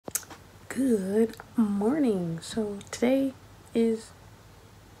Good morning. So today is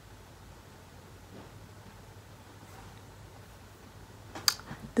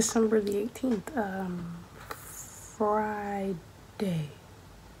December the 18th, Friday.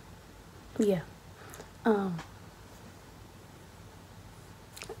 Yeah. I'm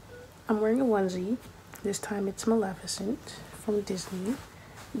wearing a onesie. This time it's Maleficent from Disney.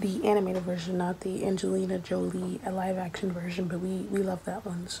 The animated version, not the Angelina Jolie live action version, but we love that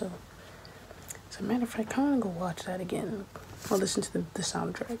one. So as a matter of fact, I'm gonna go watch that again or listen to the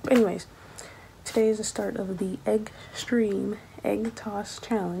soundtrack. But anyways, today is the start of the Extreme Egg Toss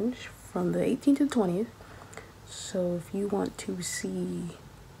Challenge from the 18th to the 20th. So if you want to see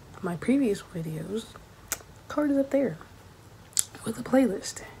my previous videos, card is up there with a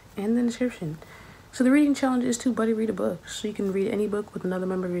playlist and the description. So the reading challenge is to buddy read a book. So you can read any book with another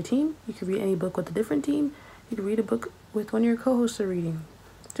member of your team. You can read any book with a different team. You can read a book with one of your co-hosts are reading.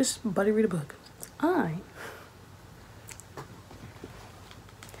 Just buddy read a book. I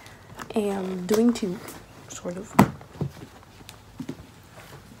am doing two, sort of.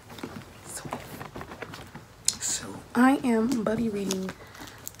 So I am buddy reading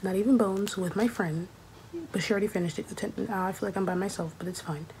Not Even Bones with my friend, but she already finished it. I feel like I'm by myself, but it's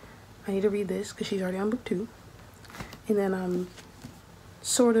fine. I need to read this because she's already on book 2. And then I'm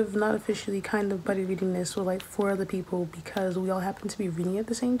sort of not officially kind of buddy reading this with like 4 other people because we all happen to be reading at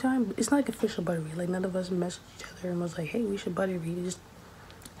the same time. It's not like official buddy read. Like none of us messaged each other and was like, hey, we should buddy read. It just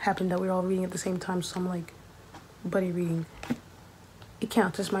happened that we were all reading at the same time, so I'm like buddy reading. It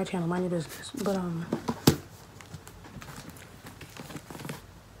counts. It's my channel, mind your business. But am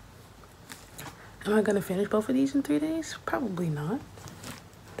I gonna finish both of these in 3 days? Probably not.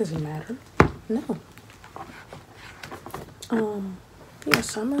 Doesn't matter. No.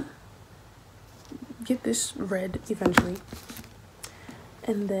 Yes, I'm gonna get this read eventually.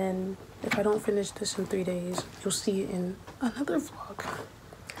 And then if I don't finish this in 3 days, you'll see it in another vlog.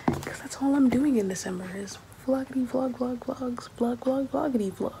 Because that's all I'm doing in December is vloggity vlog vlogs,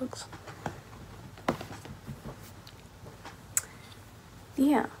 vloggity vlogs.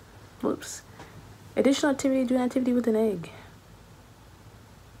 Yeah. Whoops. Additional activity, do an activity with an egg.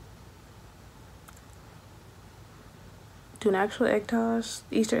 Do an actual egg toss,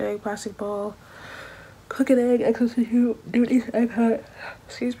 Easter egg, plastic ball, cook an egg, egg substitute, do an Easter egg hunt.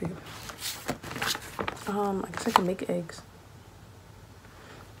 Excuse me. I guess I can make eggs.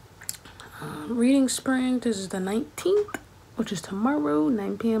 Reading sprint, this is the 19th, which is tomorrow,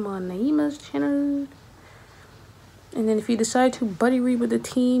 9 p.m. on Naima's channel. And then if you decide to buddy read with a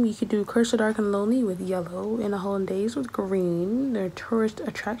team, you could do Curse of Dark and Lonely with yellow, In the Hollandaise with green, their Tourist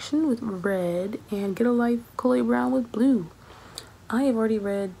Attraction with red, and Get a Life Chloe Brown with blue. I have already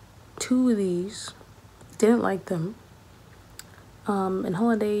read 2 of these, didn't like them. In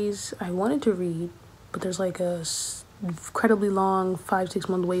Hollandaise, I wanted to read, but there's like a incredibly long 5-6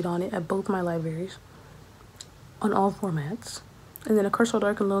 month wait on it at both my libraries, on all formats. And then A Curse of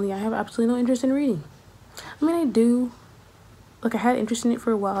Dark and Lonely, I have absolutely no interest in reading. I mean, I do. Like, I had interest in it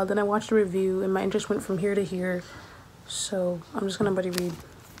for a while, then I watched a review, and my interest went from here to here. So, I'm just gonna buddy read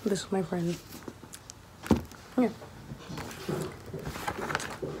this with my friend. Yeah.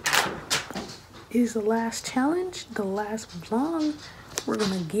 It is the last challenge, the last vlog. We're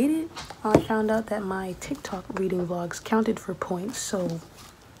gonna get it. I found out that my TikTok reading vlogs counted for points, so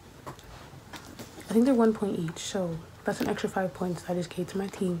I think they're 1 point each, so that's an extra 5 points I just gave to my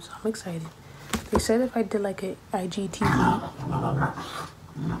team, so I'm excited. They said if I did like a IGTV.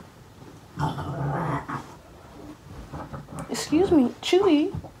 Excuse me,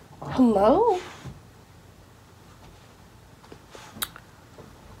 Chewy. Hello?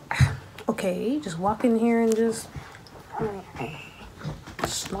 Okay, just walk in here and just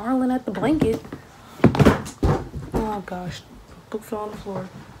snarling at the blanket. Oh gosh, book fell on the floor.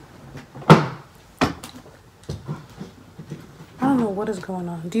 I don't know what is going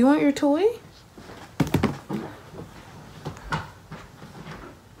on. Do you want your toy?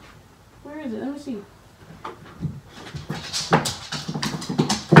 Where is it? Let me see.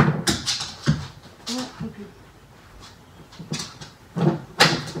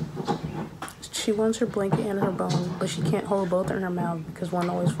 She wants her blanket and her bone, but she can't hold both in her mouth because one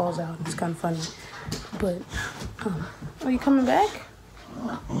always falls out. It's kind of funny. But, are you coming back?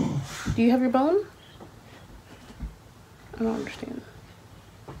 Do you have your bone? I don't understand.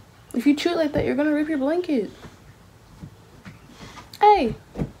 If you chew it like that, you're gonna rip your blanket. Hey!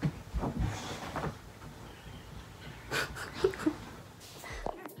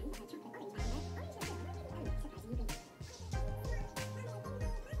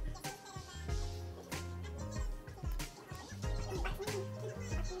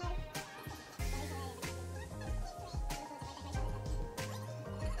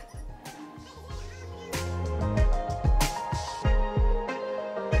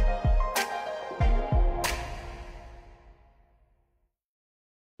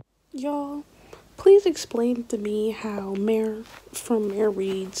 Y'all, please explain to me how Mare from Mare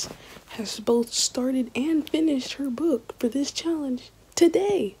Reads has both started and finished her book for this challenge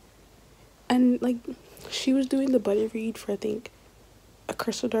today. And, like, she was doing the buddy read for, I think, A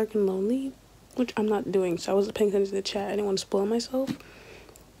Curse so Dark and Lonely, which I'm not doing, so I wasn't paying attention to the chat. I didn't want to spoil myself.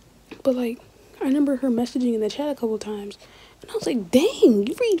 But, like, I remember her messaging in the chat a couple times, and I was like, dang,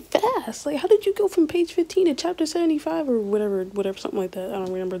 you read fast. Like, how did you go from page 15 to chapter 75 or whatever, something like that. I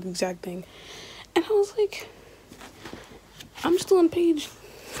don't remember the exact thing. And I was like, I'm still on page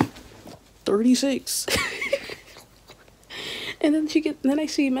 36. And then I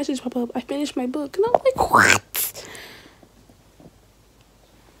see a message pop up, I finished my book, and I'm like, what?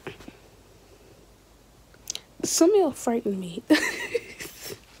 Some of y'all frightened me.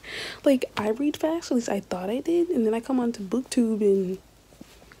 Like, I read fast, at least I thought I did, and then I come onto BookTube and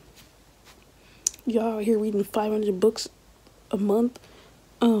y'all out here reading 500 books a month,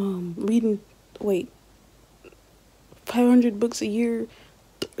 500 books a year,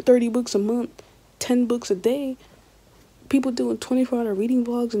 30 books a month, 10 books a day, people doing 24-hour reading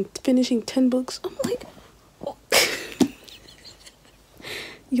vlogs and finishing 10 books. I'm like, oh.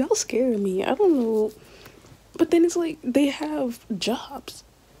 Y'all scare me. I don't know. But then it's like, they have jobs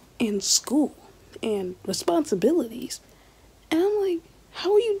and school and responsibilities. And I'm like,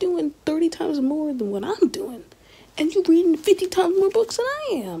 how are you doing 30 times more than what I'm doing? And you reading 50 times more books than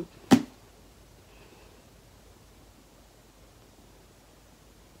I am.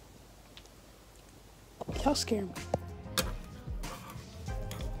 Y'all scare me.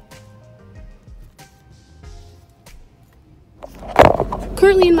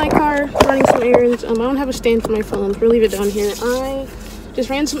 Currently in my car, running some errands. I don't have a stand for my phone. We'll leave it down here. I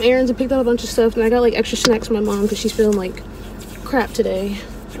just ran some errands and picked up a bunch of stuff, and I got like extra snacks for my mom because she's feeling like crap today.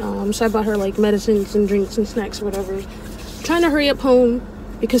 So I bought her like medicines and drinks and snacks or whatever. I'm trying to hurry up home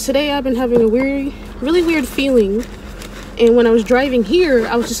because today I've been having a really weird feeling, and when I was driving here,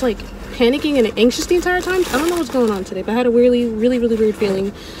 I was just like panicking and anxious the entire time. I don't know what's going on today, but I had a really weird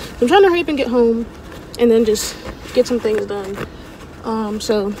feeling. So I'm trying to hurry up and get home and then just get some things done.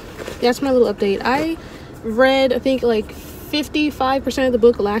 So that's my little update. I read, I think, like 55% of the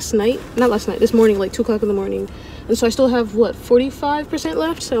book this morning, like 2 o'clock in the morning. And so I still have, 45%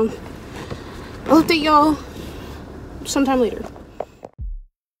 left? So I'll update y'all sometime later.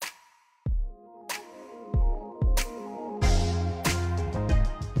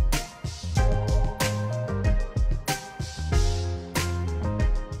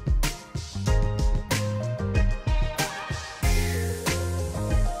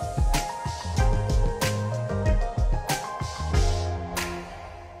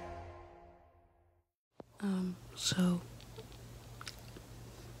 So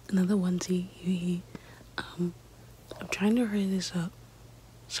another onesie. I'm trying to hurry this up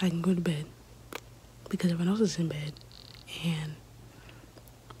so I can go to bed because everyone else is in bed, and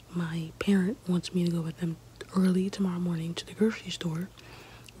my parent wants me to go with them early tomorrow morning to the grocery store,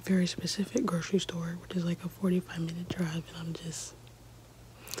 very specific grocery store, which is like a 45-minute drive,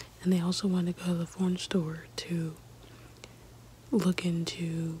 and they also want to go to the phone store to look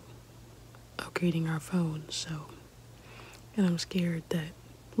into upgrading our phones, and I'm scared that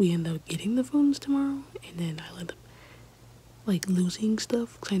we end up getting the phones tomorrow, and then I'll end up like losing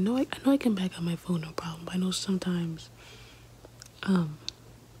stuff, because I know I can back up my phone, no problem, but I know sometimes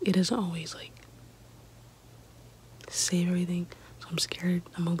it doesn't always like save everything, so I'm scared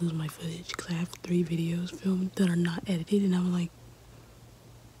I'm gonna lose my footage, because I have 3 videos filmed that are not edited, and I'm like,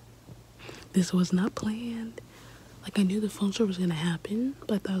 this was not planned. Like, I knew the phone store was gonna happen,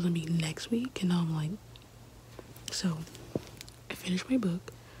 but I thought it was gonna be next week, and now I'm like, so I finished my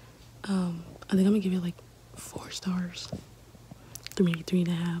book. I think I'm gonna give it like 4 stars, maybe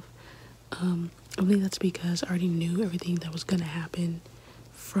 3.5. I believe that's because I already knew everything that was gonna happen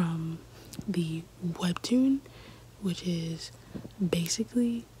from the webtoon, which is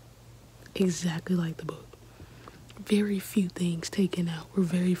basically exactly like the book. Very few things taken out, or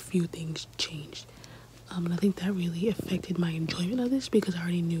very few things changed. And I think that really affected my enjoyment of this, because I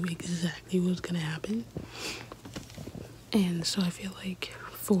already knew exactly what was gonna happen. And so I feel like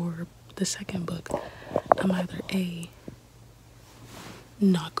for the second book, I'm either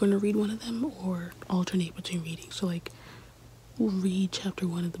not gonna read one of them, or alternate between reading. So like, read chapter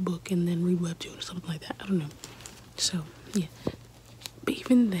 1 of the book and then read webtoon or something like that. I don't know. So yeah, but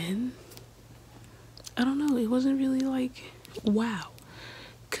even then, I don't know, it wasn't really like wow,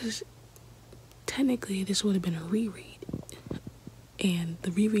 because technically this would have been a reread, and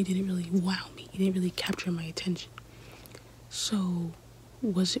the reread didn't really wow me. It didn't really capture my attention. So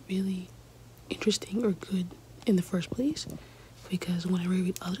was it really interesting or good in the first place? because whenever I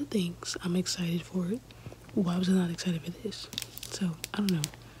read other things, I'm excited for it. Why was I not excited for this? So, I don't know.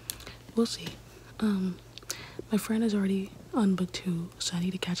 We'll see. My friend is already on book 2, so I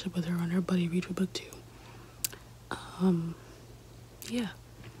need to catch up with her on her buddy read for book 2. Yeah.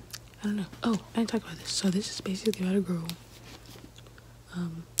 I don't know. Oh, I didn't talk about this. So this is basically about a girl.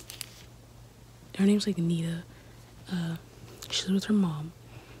 Her name's like Anita. She's with her mom.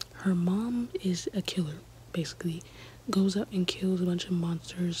 Her mom is a killer, basically. Goes out and kills a bunch of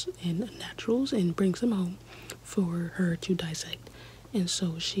monsters and naturals and brings them home for her to dissect. And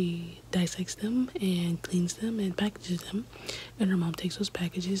so she dissects them and cleans them and packages them. And her mom takes those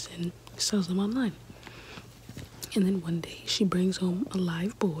packages and sells them online. And then one day she brings home a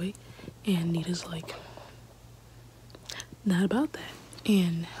live boy, and Nita's like, not about that,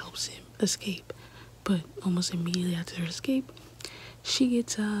 and helps him escape. But almost immediately after her escape, she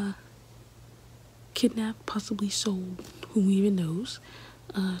gets kidnapped, possibly sold, who even knows,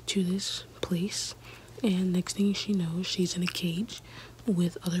 to this place. And next thing she knows, she's in a cage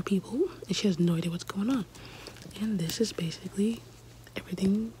with other people, and she has no idea what's going on. And this is basically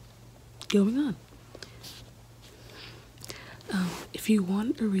everything going on. If you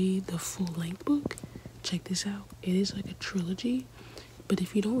want to read the full-length book, check this out. It is like a trilogy, but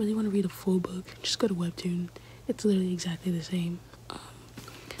if you don't really want to read a full book, just go to Webtoon. It's literally exactly the same.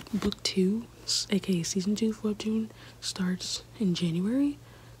 Book 2, aka season 2 for Webtoon, starts in January,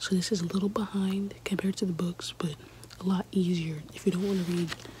 so this is a little behind compared to the books, but a lot easier if you don't want to read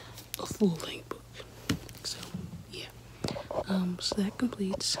a full-length book. So yeah. So that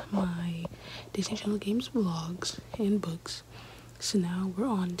completes my Disney Channel Games vlogs and books. So now we're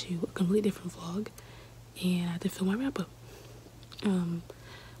on to a completely different vlog, and I have to film my wrap-up,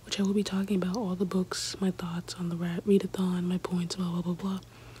 which I will be talking about all the books, my thoughts on the readathon, my points, blah blah blah blah.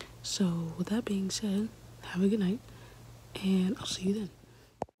 So with that being said, have a good night, and I'll see you then.